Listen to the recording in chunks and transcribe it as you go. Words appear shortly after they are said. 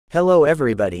Hello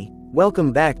everybody,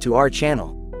 welcome back to our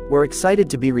channel. We're excited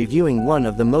to be reviewing one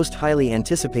of the most highly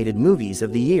anticipated movies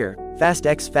of the year, Fast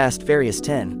X Fast Furious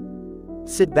 10.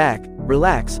 Sit back,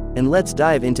 relax, and let's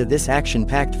dive into this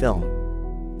action-packed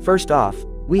film. First off,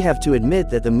 we have to admit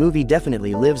that the movie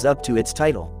definitely lives up to its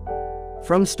title.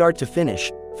 From start to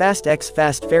finish, Fast X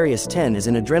Fast Furious 10 is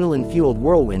an adrenaline-fueled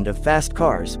whirlwind of fast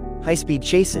cars, high-speed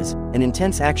chases, and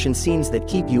intense action scenes that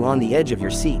keep you on the edge of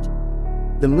your seat.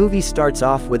 The movie starts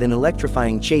off with an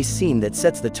electrifying chase scene that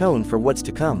sets the tone for what's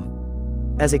to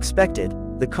come. As expected,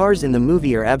 the cars in the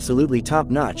movie are absolutely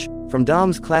top-notch, from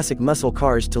Dom's classic muscle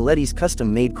cars to Letty's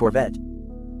custom-made Corvette.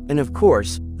 And of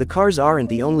course, the cars aren't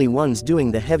the only ones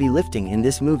doing the heavy lifting in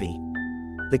this movie.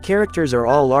 The characters are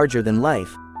all larger than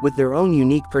life, with their own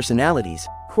unique personalities,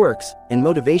 quirks, and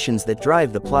motivations that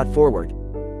drive the plot forward.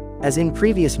 As in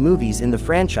previous movies in the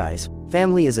franchise,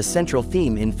 family is a central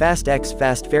theme in Fast X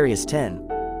Fast Furious 10.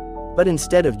 But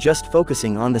instead of just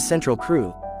focusing on the central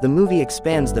crew, the movie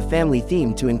expands the family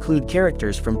theme to include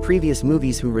characters from previous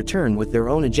movies who return with their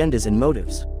own agendas and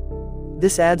motives.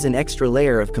 This adds an extra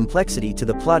layer of complexity to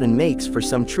the plot and makes for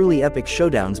some truly epic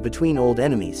showdowns between old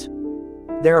enemies.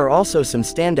 There are also some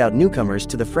standout newcomers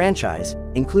to the franchise,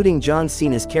 including John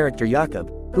Cena's character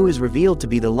Jakob, who is revealed to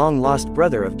be the long-lost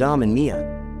brother of Dom and Mia.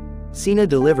 Cena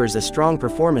delivers a strong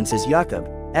performance as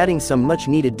Jakob, adding some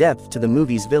much-needed depth to the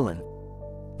movie's villain.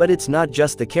 But it's not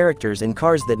just the characters and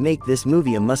cars that make this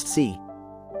movie a must-see.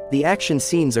 The action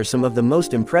scenes are some of the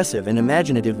most impressive and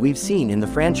imaginative we've seen in the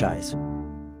franchise.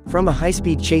 From a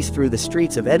high-speed chase through the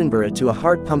streets of Edinburgh to a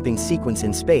heart-pumping sequence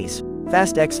in space,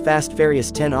 Fast X Fast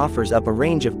Furious 10 offers up a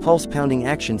range of pulse-pounding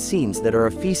action scenes that are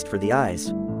a feast for the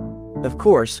eyes. Of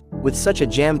course, with such a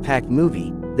jam-packed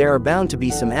movie, there are bound to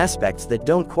be some aspects that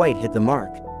don't quite hit the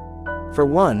mark. For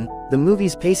one, the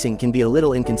movie's pacing can be a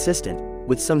little inconsistent,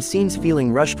 with some scenes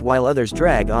feeling rushed while others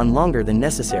drag on longer than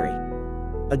necessary.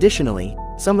 Additionally,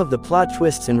 some of the plot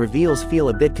twists and reveals feel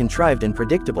a bit contrived and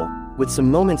predictable, with some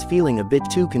moments feeling a bit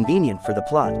too convenient for the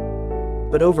plot.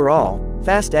 But overall,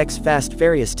 Fast X Fast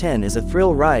Furious 10 is a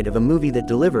thrill ride of a movie that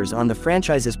delivers on the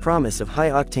franchise's promise of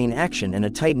high-octane action and a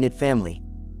tight-knit family.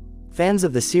 Fans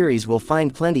of the series will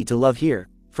find plenty to love here,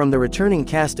 from the returning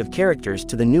cast of characters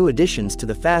to the new additions to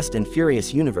the Fast and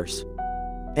Furious universe.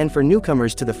 And for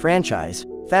newcomers to the franchise,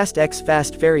 Fast X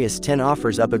Fast Furious 10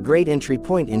 offers up a great entry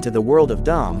point into the world of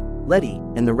Dom, Letty,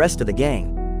 and the rest of the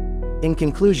gang. In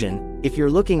conclusion, if you're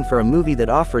looking for a movie that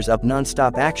offers up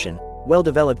non-stop action,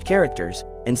 well-developed characters,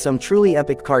 and some truly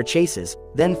epic car chases,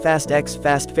 then Fast X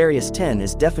Fast Furious 10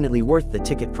 is definitely worth the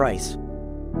ticket price.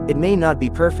 It may not be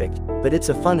perfect, but it's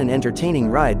a fun and entertaining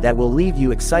ride that will leave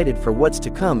you excited for what's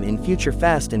to come in future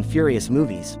Fast and Furious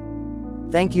movies.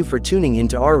 Thank you for tuning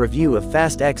into our review of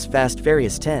Fast X Fast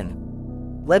Furious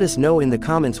 10. Let us know in the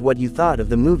comments what you thought of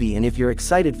the movie and if you're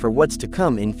excited for what's to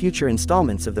come in future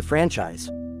installments of the franchise.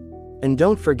 And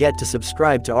don't forget to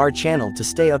subscribe to our channel to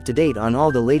stay up to date on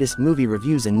all the latest movie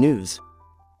reviews and news.